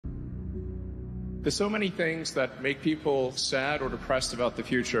There's so many things that make people sad or depressed about the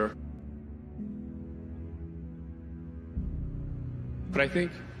future. But I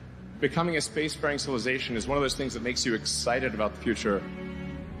think becoming a spacefaring civilization is one of those things that makes you excited about the future.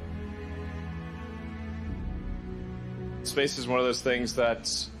 Space is one of those things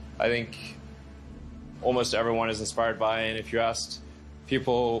that I think almost everyone is inspired by, and if you asked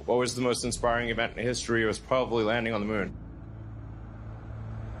people what was the most inspiring event in history, it was probably landing on the moon.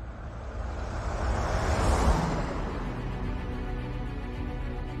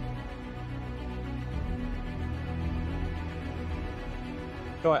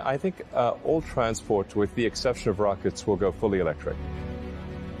 No, I think all transport, with the exception of rockets, will go fully electric.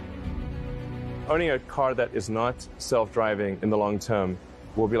 Owning a car that is not self-driving in the long term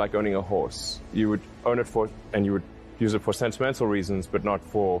will be like owning a horse. You would own it and you would use it for sentimental reasons, but not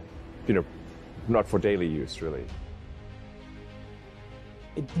for, not for daily use, really.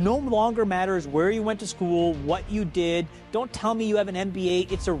 It no longer matters where you went to school, what you did. Don't tell me you have an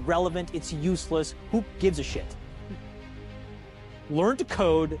MBA. It's irrelevant. It's useless. Who gives a shit? Learn to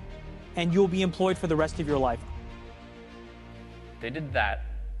code, and you'll be employed for the rest of your life. They did that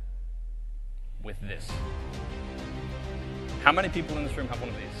with this. How many people in this room have one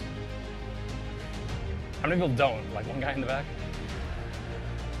of these? How many people don't? Like one guy in the back?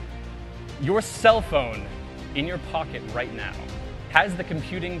 Your cell phone in your pocket right now has the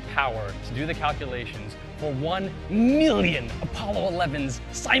computing power to do the calculations for 1 million Apollo 11s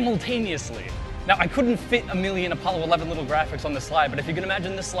simultaneously. Now, I couldn't fit 1 million Apollo 11 little graphics on this slide, but if you can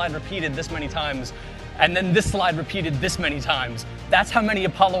imagine this slide repeated this many times, and then this slide repeated this many times, that's how many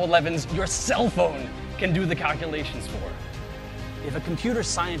Apollo 11s your cell phone can do the calculations for. If a computer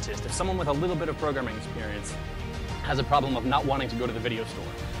scientist, if someone with a little bit of programming experience, has a problem of not wanting to go to the video store,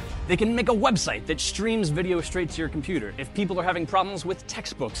 they can make a website that streams video straight to your computer. If people are having problems with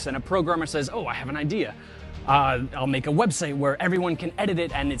textbooks and a programmer says, oh, I have an idea, I'll make a website where everyone can edit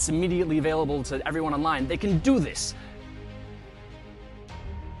it and it's immediately available to everyone online. They can do this.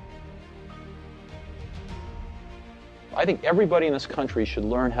 I think everybody in this country should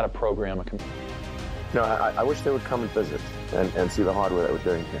learn how to program a computer. No, I wish they would come and visit and see the hardware that we're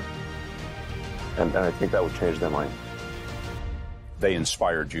doing here. And I think that would change their mind. They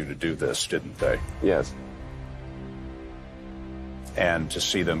inspired you to do this, didn't they? Yes. And to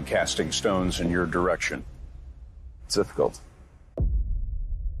see them casting stones in your direction. It's difficult.